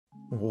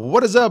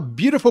What is up,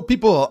 beautiful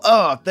people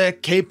of the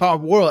K-pop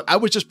world? I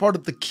was just part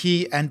of the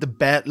Key and the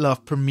Bad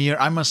Love premiere.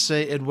 I must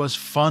say it was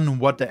fun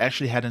what they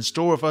actually had in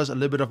store with us. A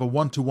little bit of a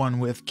one-to-one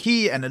with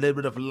Key and a little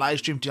bit of a live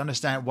stream to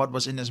understand what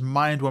was in his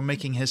mind when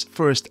making his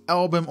first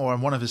album or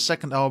one of his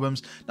second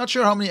albums. Not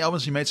sure how many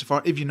albums he made so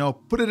far. If you know,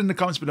 put it in the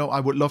comments below. I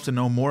would love to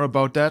know more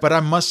about that. But I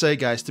must say,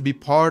 guys, to be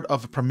part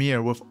of a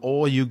premiere with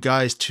all you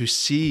guys, to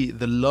see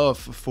the love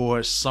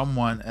for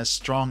someone as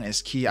strong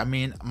as Key. I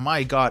mean,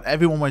 my God,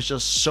 everyone was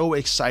just so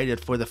excited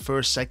for the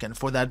first second,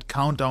 for that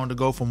countdown to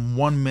go from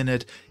 1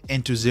 minute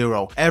into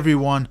 0.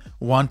 Everyone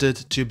wanted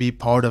to be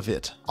part of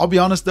it. I'll be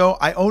honest though,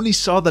 I only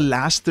saw the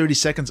last 30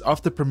 seconds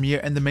of the premiere,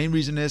 and the main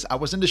reason is I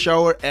was in the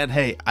shower and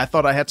hey, I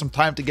thought I had some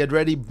time to get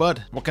ready,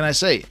 but what can I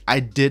say?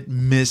 I did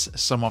miss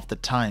some of the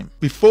time.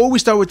 Before we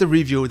start with the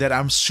review that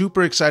I'm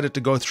super excited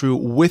to go through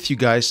with you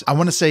guys, I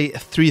want to say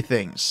 3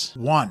 things.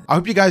 1, I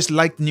hope you guys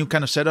like the new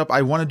kind of setup.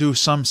 I want to do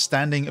some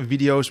standing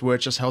videos where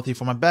it's just healthy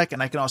for my back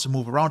and I can also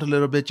move around a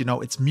little bit. You know,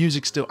 it's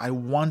music still. I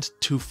want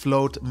to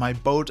float my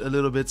boat a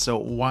little bit, so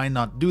why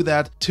not do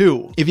that?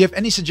 2, if you have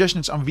any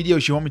suggestions on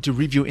videos you want me to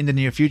review in the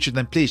near future,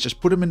 then please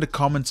just put them in the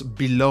comments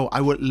below.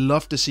 I would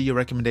love to see your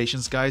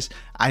recommendations, guys.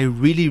 I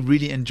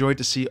really enjoy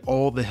to see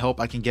all the help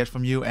I can get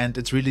from you, and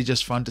it's really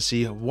just fun to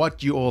see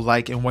what you all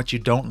like and what you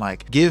don't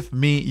like. Give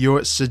me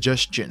your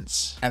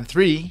suggestions. And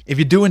 3, if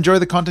you do enjoy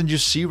the content you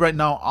see right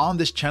now on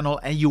this channel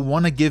and you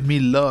want to give me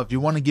love, you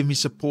want to give me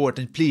support,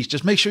 and please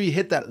just make sure you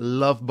hit that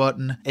love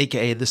button,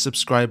 aka the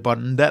subscribe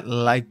button, that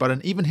like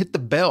button, even hit the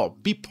bell.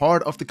 Be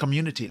part of the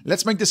community.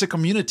 Let's make this a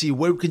community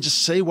where we can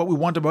just say what we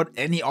want about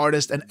any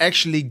artist and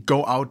actually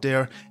go out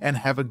there and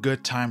have a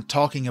good time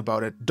talking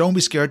about it. Don't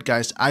be scared,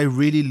 guys. I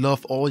really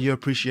love all your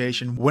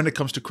appreciation when it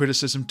comes to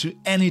criticism to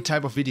any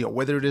type of video,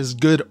 whether it is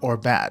good or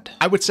bad.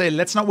 I would say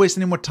let's not waste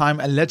any more time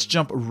and let's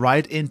jump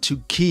right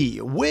into Key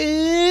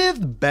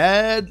with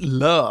Bad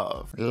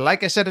Love.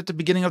 Like I said at the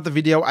beginning of the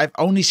video, I've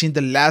only seen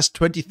the last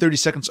 20-30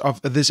 seconds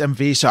of this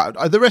MV, so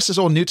the rest is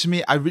all new to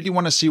me. I really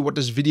want to see what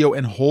this video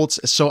holds,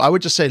 so I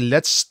would just say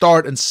let's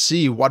start and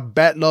see what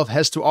Bad Love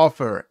has to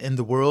offer in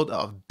the world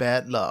of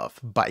Bad Love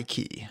by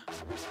Key.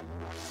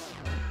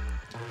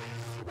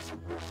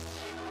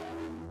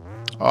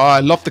 Oh, I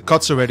love the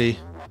cuts already.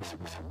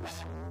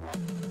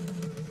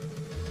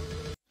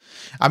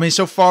 I mean,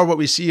 so far what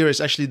we see here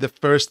is actually the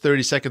first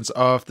 30 seconds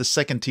of the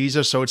second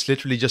teaser, so it's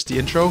literally just the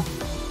intro.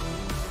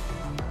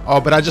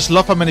 Oh, but I just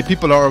love how many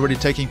people are already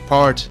taking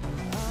part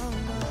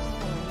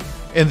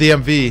in the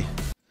MV.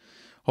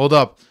 Hold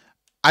up.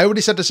 I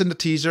already said this in the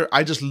teaser.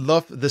 I just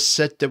love the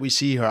set that we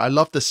see here. I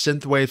love the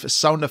synthwave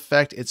sound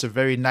effect. It's a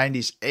very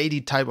 90s,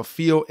 80s type of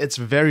feel. It's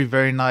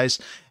very nice.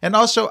 And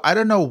also, I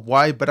don't know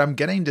why, but I'm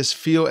getting this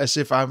feel as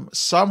if I'm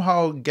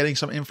somehow getting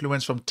some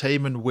influence from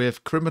Taemin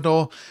with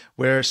Criminal,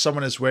 where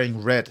someone is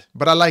wearing red.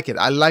 But I like it.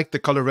 I like the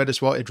color red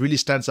as well. It really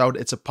stands out.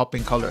 It's a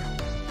popping color.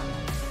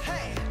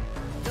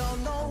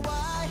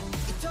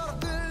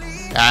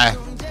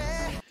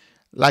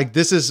 Like,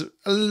 this is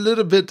a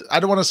little bit,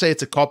 I don't want to say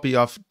it's a copy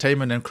of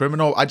Taemin and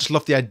Criminal. I just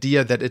love the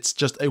idea that it's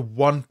just a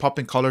one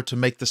popping color to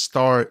make the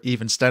star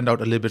even stand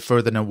out a little bit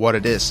further than what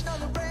it is.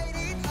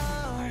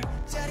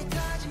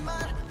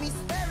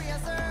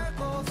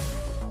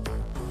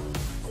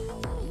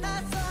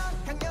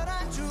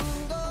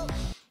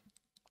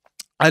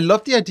 I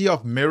love the idea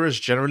of mirrors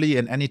generally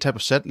in any type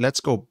of set. Let's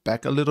go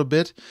back a little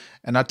bit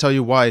and I'll tell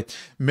you why.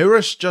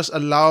 Mirrors just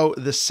allow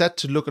the set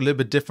to look a little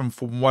bit different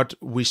from what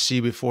we see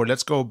before.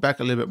 Let's go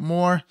back a little bit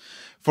more.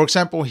 For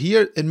example,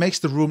 here it makes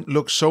the room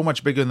look so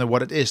much bigger than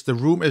what it is. The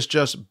room is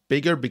just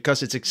bigger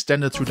because it's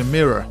extended through the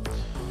mirror.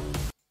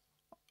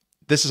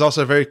 This is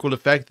also a very cool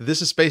effect.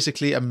 This is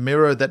basically a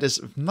mirror that is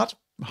not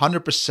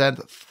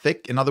 100%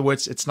 thick. In other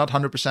words, it's not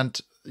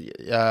 100%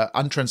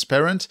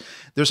 untransparent.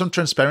 There's some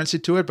transparency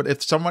to it, but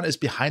if someone is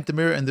behind the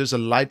mirror and there's a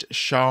light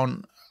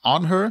shone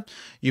on her,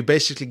 you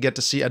basically get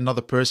to see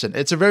another person.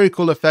 It's a very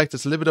cool effect.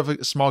 It's a little bit of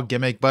a small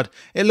gimmick, but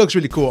it looks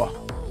really cool.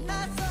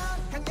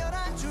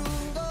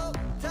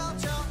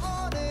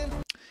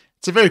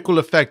 It's a very cool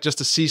effect just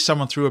to see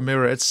someone through a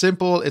mirror. It's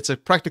simple. It's a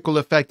practical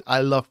effect.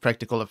 I love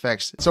practical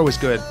effects. It's always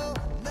good.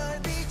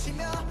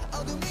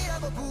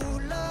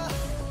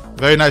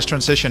 Very nice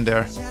transition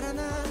there.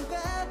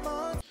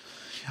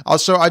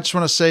 Also, I just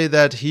want to say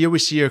that here we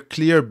see a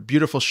clear,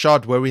 beautiful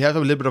shot where we have a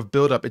little bit of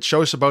build-up. It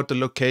shows about the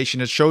location.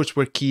 It shows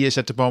where Key is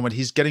at the moment.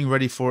 He's getting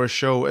ready for a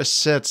show, a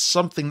set,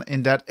 something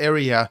in that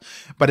area.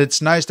 But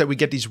it's nice that we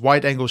get these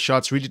wide-angle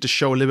shots really to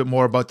show a little bit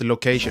more about the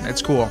location.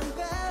 It's cool.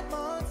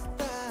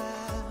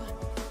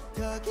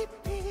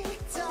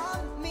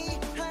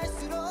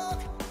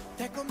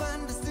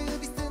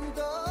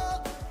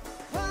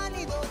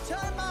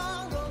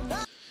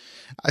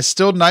 It's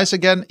still nice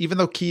again, even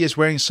though Key is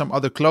wearing some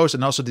other clothes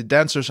and also the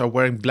dancers are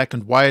wearing black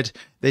and white,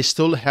 they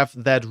still have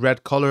that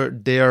red color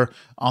there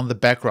on the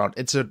background.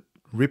 It's a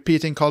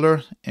repeating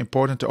color.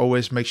 Important to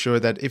always make sure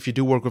that if you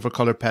do work with a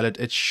color palette,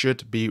 it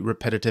should be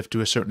repetitive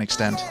to a certain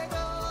extent.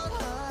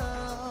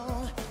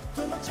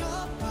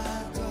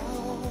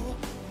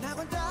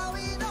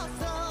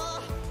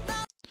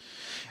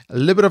 A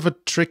little bit of a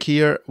trick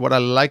here. What I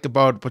like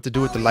about what to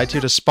do with the light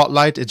here, the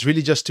spotlight, it's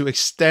really just to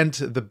extend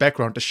the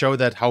background to show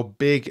that how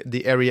big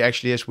the area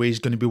actually is where he's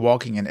going to be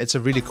walking in. It's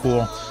a really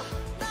cool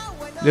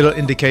little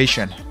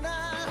indication.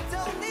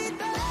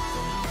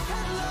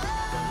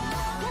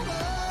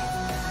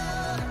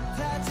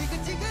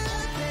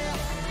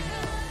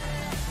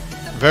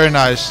 Very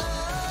nice.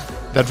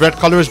 That red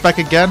color is back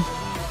again.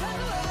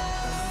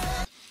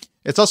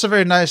 It's also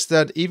very nice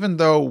that even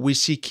though we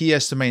see Key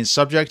as the main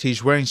subject,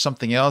 he's wearing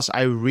something else.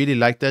 I really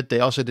like that.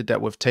 They also did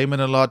that with Taemin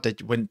a lot,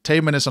 that when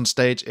Taemin is on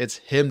stage, it's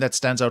him that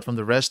stands out from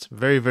the rest.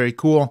 Very, very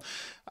cool.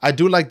 I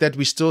do like that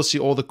we still see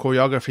all the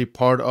choreography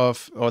part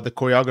of, or the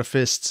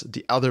choreographists,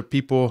 the other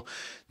people.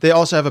 They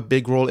also have a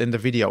big role in the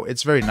video.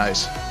 It's very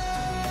nice.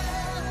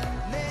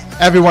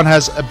 Everyone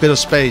has a bit of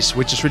space,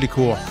 which is really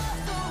cool.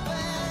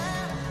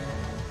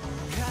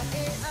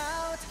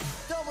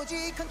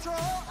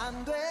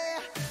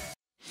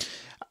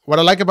 What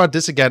I like about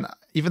this, again,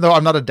 even though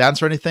I'm not a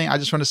dancer or anything, I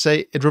just want to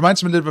say it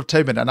reminds me a little bit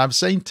of Taemin, and I'm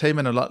saying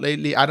Taemin a lot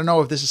lately. I don't know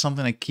if this is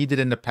something that Key did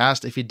in the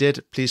past. If he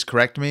did, please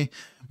correct me.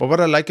 But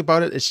what I like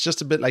about it, it's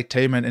just a bit like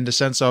Taemin in the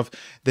sense of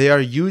they are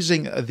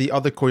using the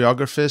other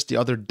choreographers, the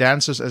other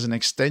dancers as an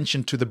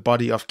extension to the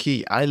body of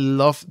Key. I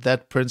love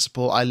that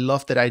principle. I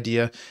love that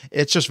idea.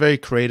 It's just very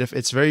creative.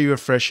 It's very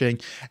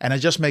refreshing. And it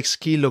just makes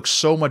Key look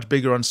so much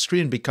bigger on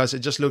screen because it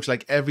just looks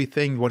like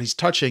everything what he's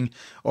touching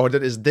or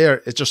that is there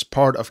is just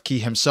part of Key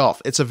himself.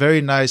 It's a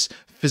very nice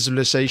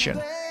visualization.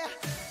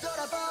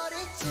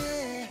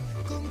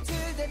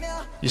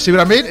 You see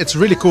what I mean? It's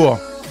really cool.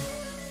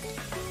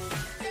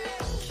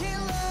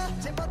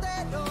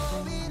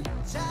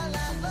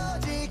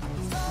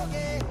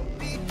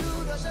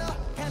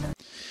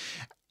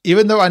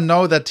 Even though I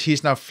know that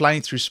he's now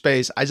flying through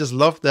space, I just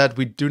love that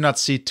we do not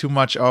see too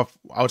much of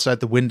outside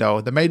the window.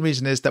 The main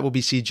reason is that will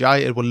be CGI.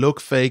 It will look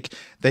fake.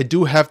 They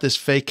do have this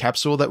fake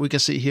capsule that we can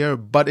see here,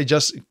 but it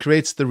just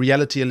creates the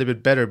reality a little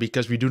bit better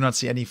because we do not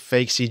see any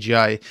fake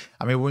CGI.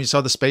 I mean, when we saw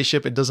the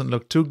spaceship, it doesn't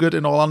look too good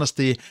in all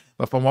honesty,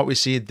 but from what we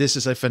see, this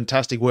is a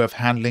fantastic way of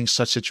handling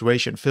such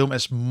situation. Film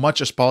as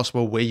much as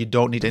possible where you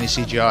don't need any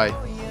CGI.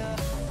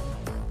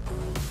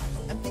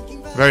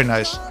 Very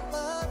nice.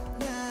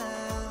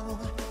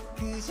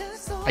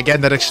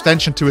 Again, that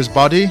extension to his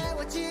body.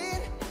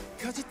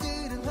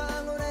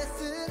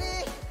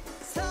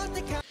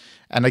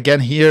 And again,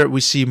 here we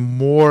see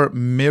more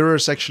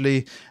mirrors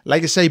actually.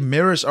 Like I say,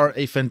 mirrors are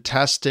a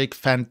fantastic.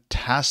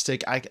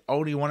 I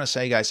only want to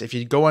say, guys, if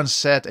you go on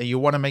set and you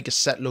want to make a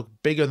set look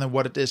bigger than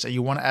what it is and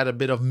you want to add a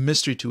bit of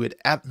mystery to it,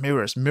 add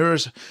mirrors.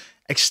 Mirrors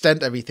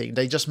extend everything.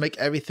 They just make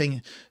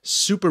everything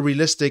super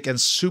realistic and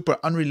super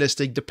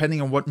unrealistic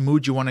depending on what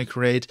mood you want to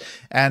create.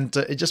 And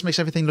it just makes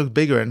everything look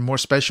bigger and more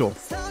special.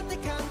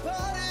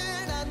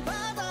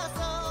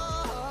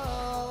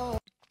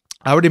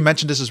 I already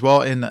mentioned this as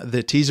well in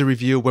the teaser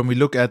review. When we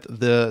look at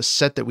the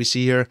set that we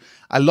see here,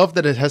 I love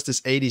that it has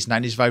this 80s,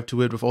 90s vibe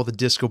to it with all the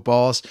disco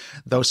balls,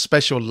 those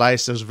special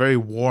lights, those very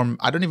warm,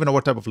 I don't even know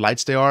what type of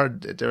lights they are.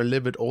 They're a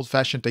little bit old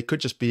fashioned. They could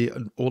just be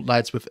old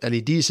lights with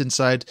LEDs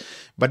inside,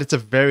 but it's a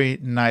very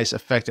nice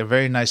effect, a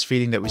very nice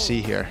feeling that we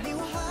see here.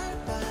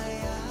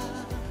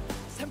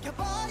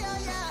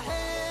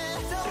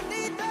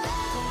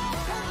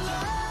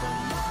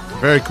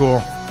 Very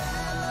cool.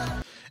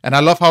 And I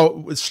love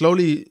how it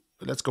slowly...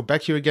 Let's go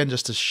back here again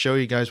just to show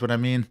you guys what I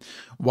mean.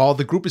 While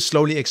the group is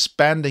slowly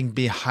expanding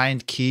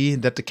behind Key,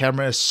 that the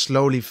camera is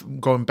slowly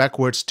going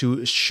backwards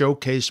to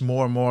showcase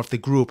more and more of the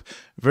group.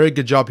 Very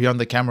good job here on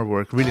the camera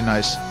work. Really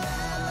nice.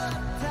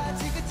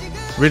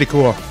 Really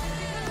cool.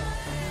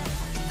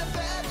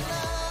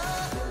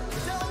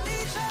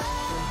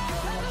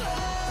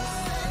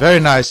 Very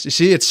nice. You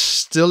see, it's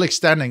still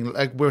extending.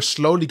 Like we're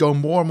slowly going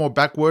more and more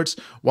backwards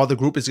while the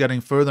group is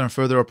getting further and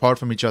further apart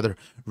from each other.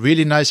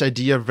 Really nice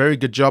idea. Very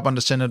good job on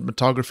the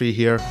cinematography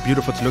here.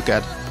 Beautiful to look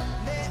at.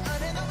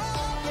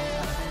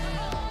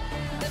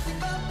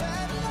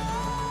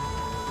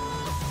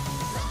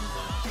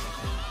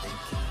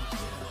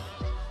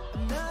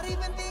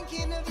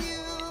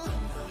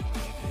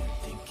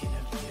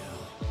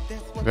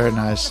 Very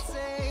nice.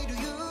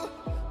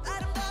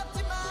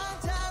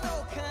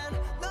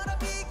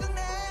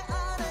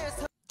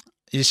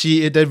 You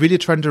see, they're really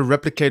trying to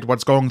replicate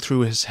what's going through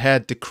his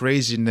head, the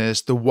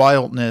craziness, the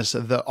wildness,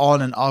 the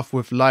on and off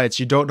with lights.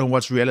 You don't know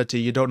what's reality,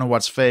 you don't know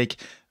what's fake.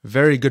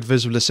 Very good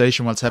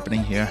visualization what's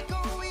happening here.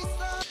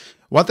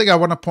 One thing I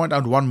want to point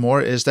out one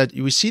more is that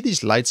we see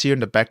these lights here in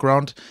the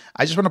background.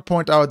 I just want to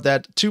point out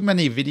that too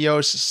many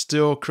videos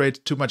still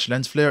create too much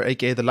lens flare,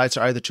 aka the lights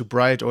are either too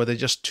bright or they're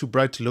just too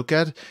bright to look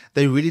at.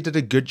 They really did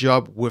a good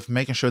job with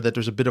making sure that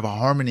there's a bit of a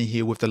harmony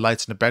here with the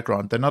lights in the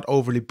background. They're not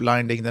overly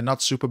blinding, they're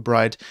not super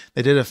bright.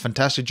 They did a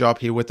fantastic job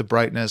here with the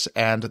brightness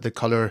and the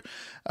color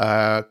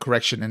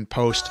correction in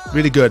post.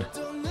 Really good.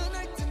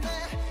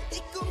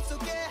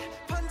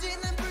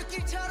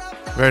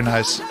 Very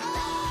nice.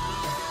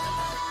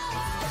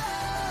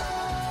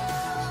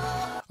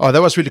 Oh, that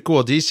was really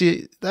cool. Do you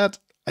see that?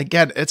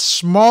 again, it's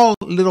small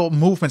little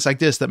movements like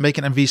this that make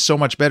an MV so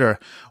much better.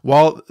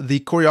 While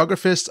the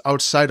choreographers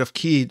outside of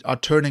Key are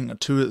turning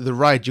to the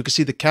right, you can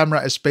see the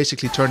camera is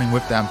basically turning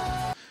with them.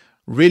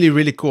 Really,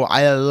 really cool.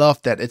 I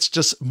love that. It's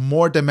just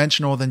more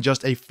dimensional than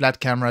just a flat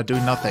camera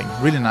doing nothing.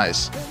 Really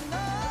nice.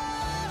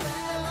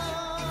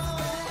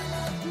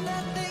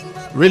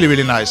 Really,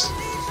 really nice.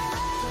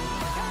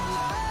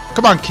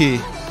 Come on, Key.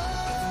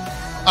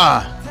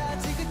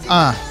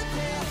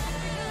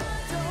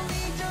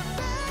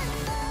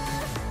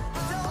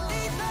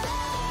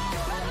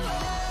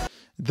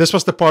 This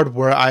was the part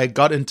where I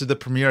got into the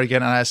premiere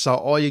again and I saw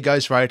all you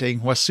guys writing.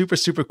 It was super,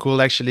 super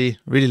cool actually.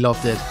 Really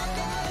loved it.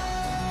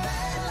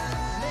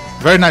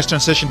 Very nice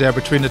transition there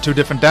between the two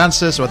different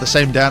dances, or the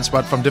same dance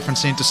but from different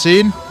scene to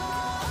scene.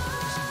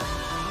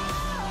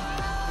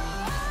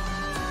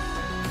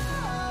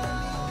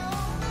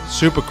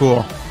 Super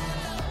cool.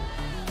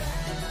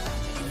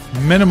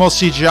 Minimal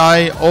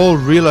CGI, all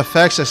real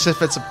effects as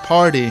if it's a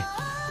party.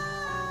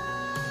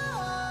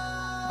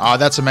 Oh,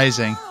 that's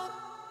amazing.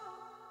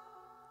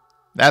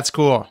 That's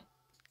cool.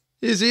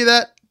 You see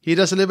that? He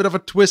does a little bit of a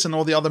twist and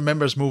all the other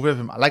members move with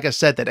him. Like I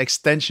said, that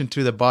extension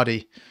to the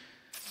body.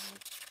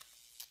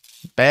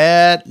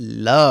 Bad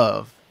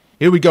love.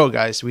 Here we go,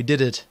 guys. We did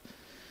it.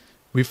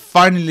 We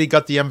finally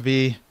got the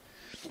MV.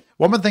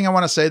 One more thing I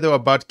want to say though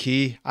about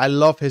Key, I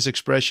love his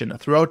expression.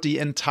 Throughout the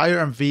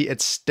entire MV,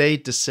 it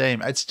stayed the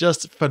same. It's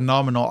just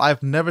phenomenal.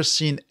 I've never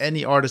seen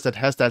any artist that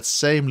has that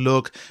same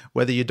look,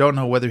 whether you don't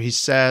know whether he's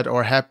sad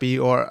or happy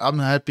or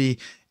unhappy.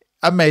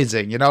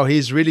 Amazing, you know,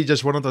 he's really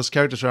just one of those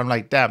characters where I'm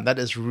like, damn, that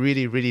is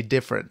really, really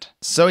different.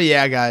 So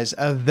yeah, guys,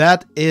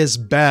 that is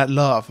Bad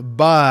Love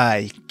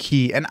by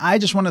Key. And I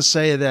just want to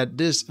say that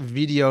this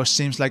video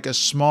seems like a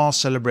small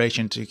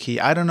celebration to Key.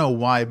 I don't know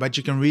why, but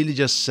you can really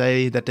just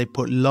say that they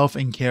put love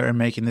and care in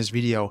making this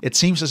video. It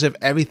seems as if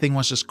everything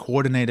was just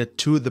coordinated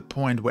to the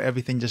point where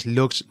everything just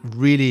looks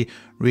really,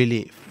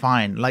 really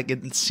fine. Like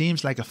it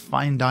seems like a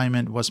fine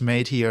diamond was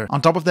made here.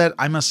 On top of that,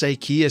 I must say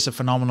Key is a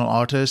phenomenal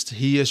artist.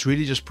 He is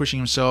really just pushing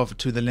himself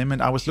to the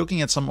limit. I was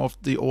looking at some of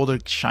the older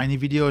Shiny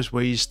videos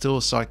where you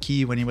still saw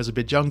Key when he was a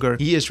bit younger.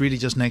 He is really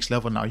just next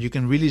level now. You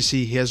can really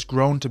see he has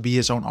grown to be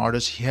his own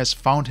artist. He has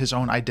found his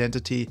own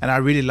identity, and I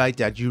really like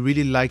that. You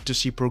really like to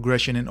see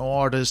progression in all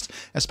artists,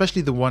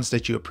 especially the ones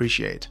that you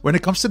appreciate. When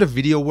it comes to the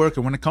video work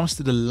and when it comes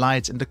to the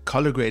lights and the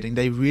color grading,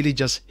 they really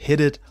just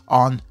hit it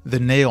on the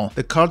nail.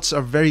 The cuts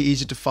are very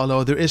easy to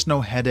follow. There is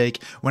no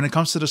headache. When it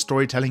comes to the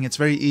storytelling, it's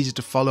very easy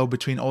to follow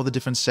between all the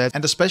different sets,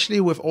 and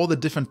especially with all the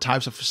different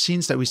types of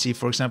scenes that we see.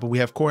 For example, we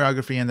have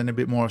choreography and then a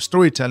bit more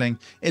storytelling.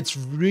 It's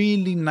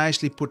really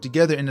nicely put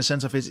together in the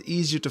sense of it's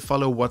easier to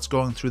follow what's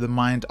going through the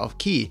mind of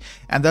Key,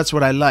 and that's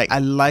what I like. I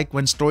like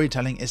when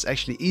storytelling is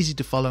actually easy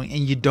to follow and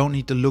you don't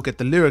need to look at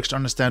the lyrics to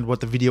understand what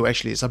the video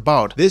actually is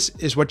about. This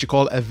is what you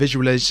call a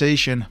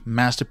visualization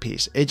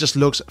masterpiece. It just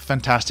looks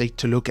fantastic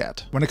to look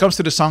at. When it comes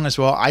to the song as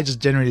well, I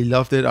just generally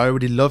loved it. I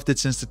already loved it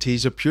since the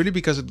teaser, purely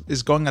because it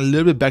is going a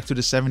little bit back to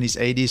the 70s,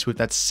 80s with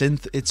that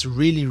synth. It's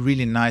really,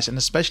 really nice, and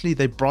especially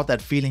they brought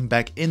that feeling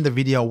back in the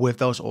video with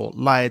those old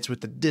lights, with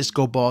the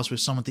disco balls,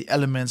 with some of the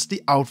elements,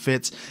 the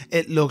outfits.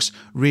 It looks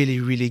really,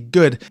 really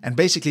good, and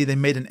basically they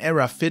made an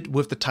era fit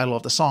with the title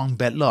of the song,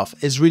 Bad Love.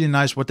 It's really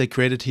nice what they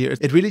created here.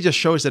 It really just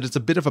shows that it's a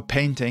bit of a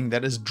painting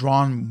that is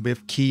drawn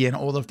with Key and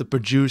all of the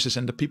producers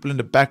and the people in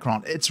the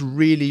background. It's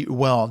really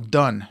well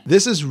done.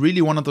 This is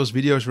really one of those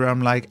videos where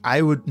I'm like,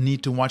 I would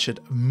need to watch it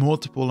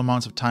multiple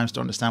amounts of times to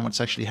understand what's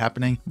actually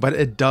happening, but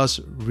it does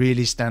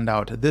really stand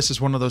out. This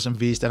is one of those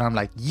MVs that I'm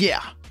like,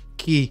 yeah,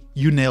 Key,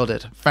 you nailed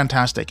it.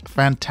 Fantastic,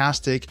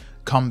 fantastic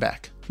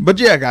comeback. But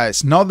yeah,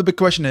 guys, now the big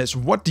question is,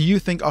 what do you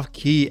think of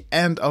Key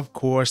and of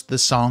course the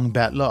song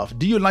Bad Love?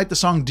 Do you like the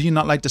song? Do you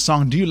not like the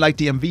song? Do you like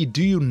the MV?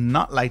 Do you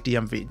not like the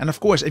MV? And of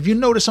course, if you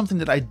notice something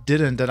that I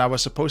didn't, that I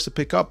was supposed to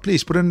pick up,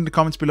 please put it in the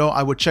comments below.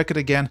 I will check it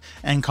again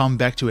and come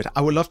back to it.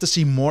 I would love to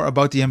see more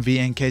about the MV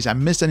in case I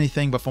missed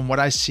anything, but from what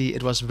I see,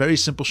 it was very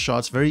simple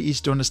shots, very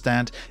easy to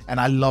understand, and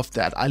I love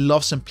that. I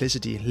love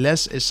simplicity.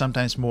 Less is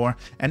sometimes more,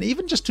 and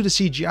even just to the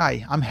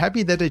CGI, I'm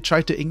happy that they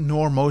tried to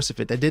ignore most of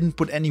it. They didn't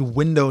put any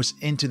windows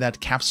into that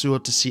capsule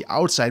to see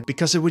outside,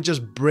 because it would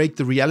just break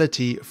the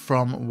reality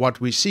from what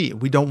we see.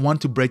 We don't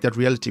want to break that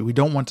reality. We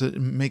don't want to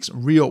mix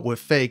real with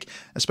fake,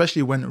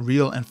 especially when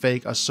real and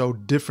fake are so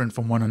different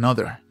from one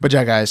another. But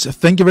yeah, guys,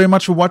 thank you very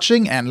much for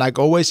watching, and like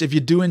always, if you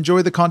do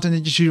enjoy the content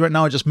that you see right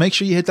now, just make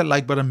sure you hit that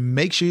like button,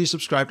 make sure you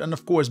subscribe, and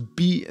of course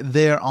be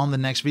there on the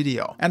next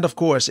video. And of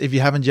course, if you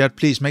haven't yet,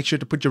 please make sure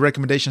to put your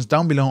recommendations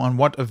down below on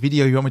what a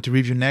video you want me to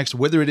review next,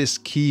 whether it is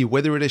Key,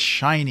 whether it is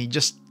Shiny.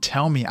 Just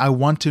tell me. I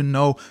want to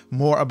know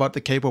more about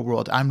the K-pop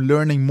world. I'm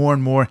learning more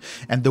and more,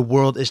 and the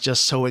world is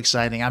just so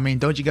exciting. I mean,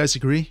 don't you guys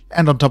agree?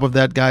 And on top of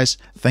that, guys,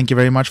 thank you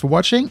very much for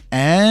watching,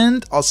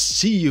 and I'll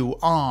see you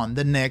on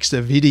the next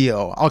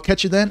video. I'll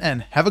catch you then,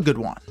 and have a good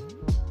one.